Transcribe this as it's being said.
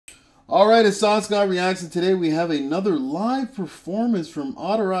All right, it's Son Scott Reacts, and today we have another live performance from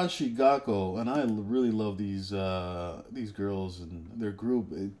Atarashii Gakko, and I really love these girls and their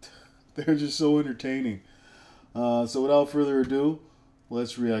group. They're just so entertaining. So without further ado,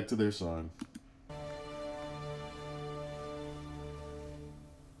 let's react to their song.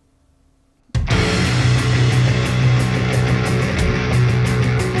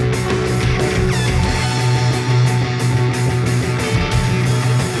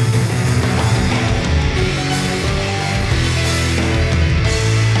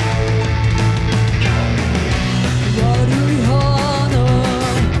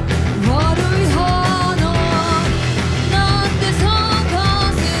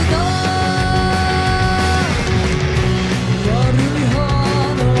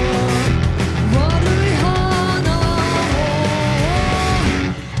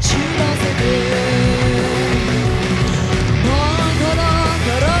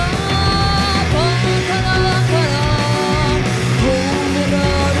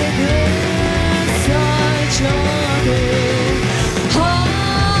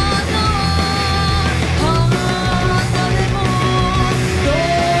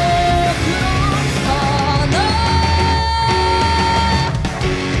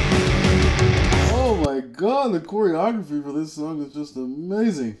 God, the choreography for this song is just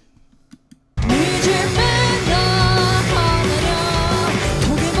amazing.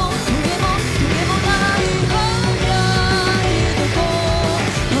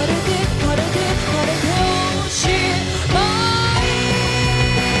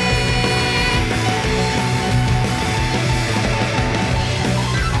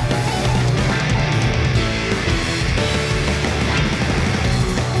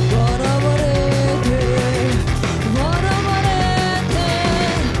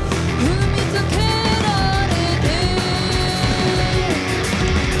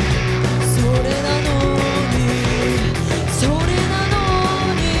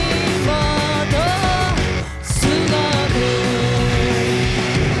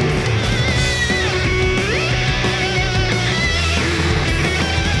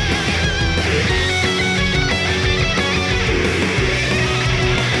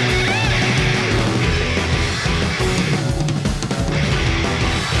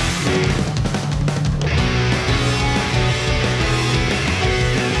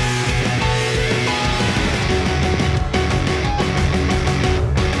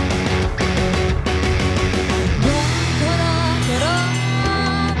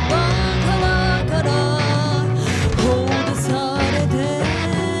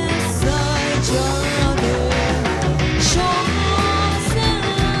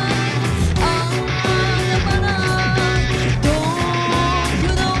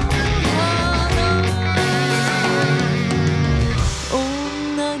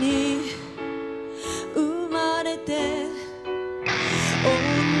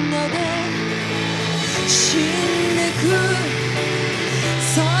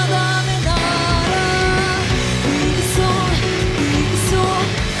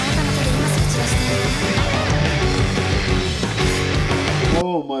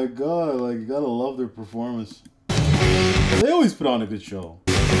 Oh my God, like, you gotta love their performance. They always put on a good show.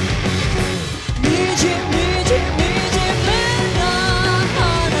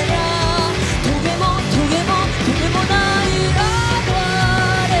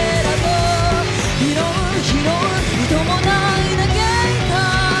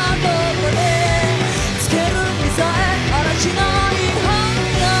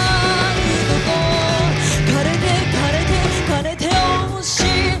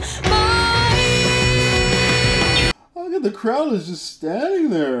 The crowd is just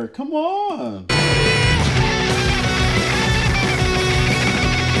standing there. Come on.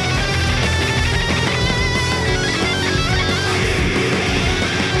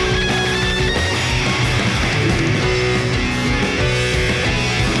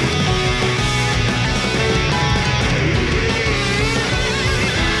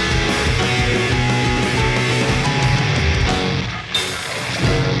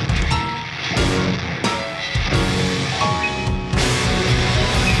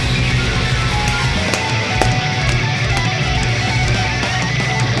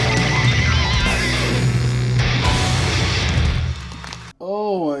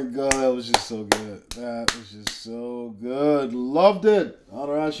 Oh my God, that was just so good. That was just so good. Loved it.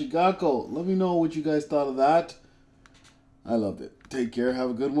 Atarashii Gakko. Let me know what you guys thought of that. I loved it. Take care.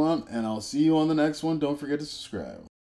 Have a good one. And I'll see you on the next one. Don't forget to subscribe.